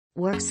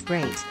Works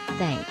great,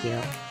 thank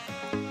you.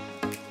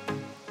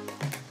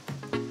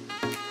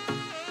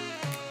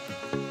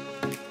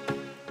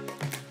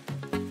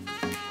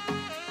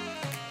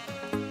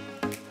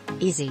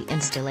 Easy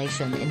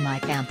installation in my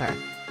camper.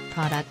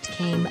 Product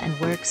came and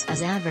works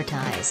as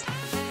advertised.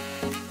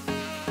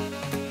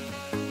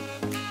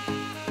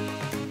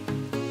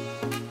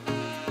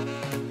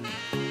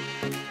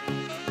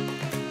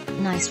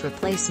 Nice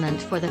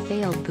replacement for the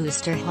failed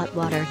booster hot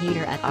water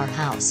heater at our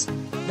house.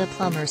 The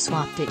plumber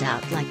swapped it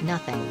out like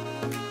nothing.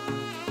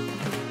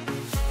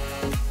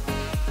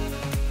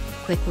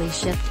 Quickly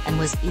shipped and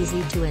was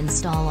easy to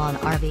install on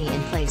RV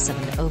in place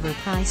of an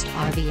overpriced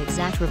RV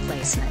exact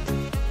replacement.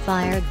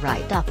 Fired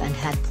right up and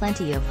had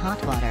plenty of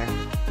hot water.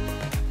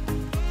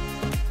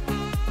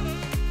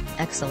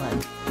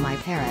 Excellent, my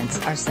parents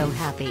are so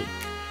happy.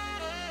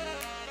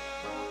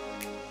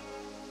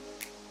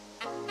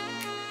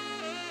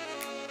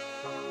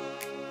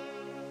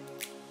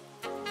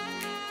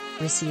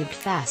 Received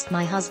fast.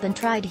 My husband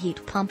tried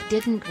heat pump,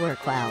 didn't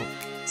work well.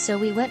 So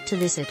we went to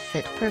this. It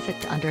fit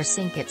perfect under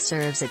sink. It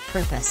serves its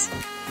purpose.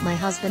 My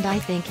husband, I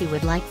think he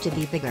would like to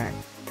be bigger.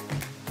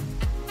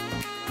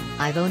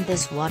 I've owned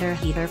this water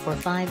heater for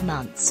 5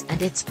 months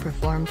and it's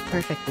performed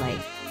perfectly.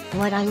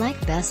 What I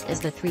like best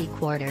is the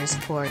 3/4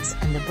 quarts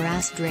and the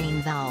brass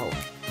drain valve.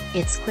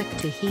 It's quick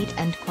to heat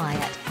and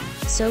quiet.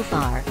 So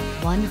far,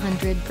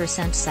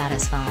 100%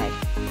 satisfied.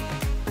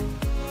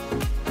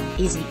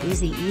 Easy,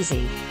 easy,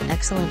 easy,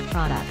 excellent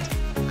product.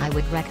 I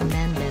would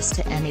recommend this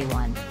to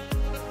anyone.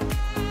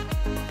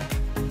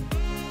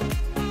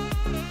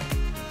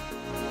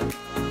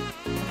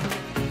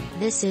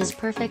 This is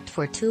perfect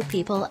for 2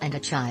 people and a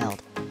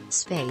child.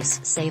 Space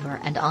saver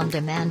and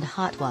on-demand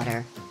hot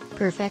water.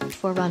 Perfect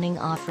for running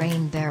off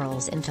rain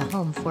barrels into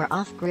home for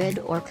off-grid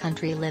or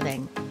country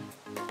living.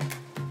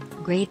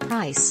 Great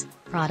price,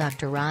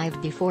 product arrived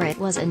before it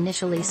was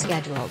initially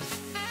scheduled.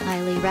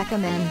 Highly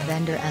recommend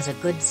vendor as a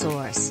good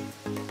source.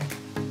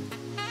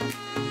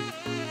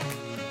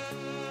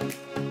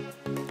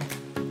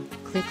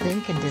 Click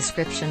link in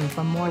description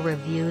for more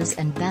reviews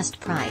and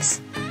best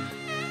price.